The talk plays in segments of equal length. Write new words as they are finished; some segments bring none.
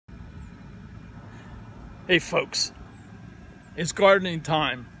Hey folks, it's gardening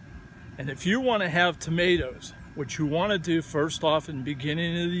time, and if you want to have tomatoes, what you want to do first off in the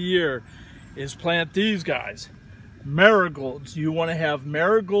beginning of the year is plant these guys, marigolds. You want to have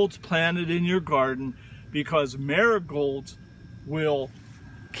marigolds planted in your garden because marigolds will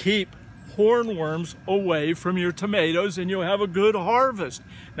keep hornworms away from your tomatoes and you'll have a good harvest.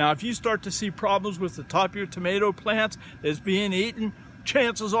 Now if you start to see problems with the top of your tomato plants that's being eaten,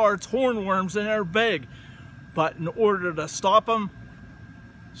 chances are it's hornworms and they're big. But in order to stop them,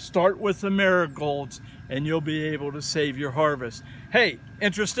 start with the marigolds and you'll be able to save your harvest. Hey,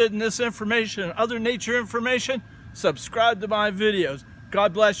 interested in this information and other nature information? Subscribe to my videos.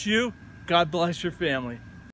 God bless you. God bless your family.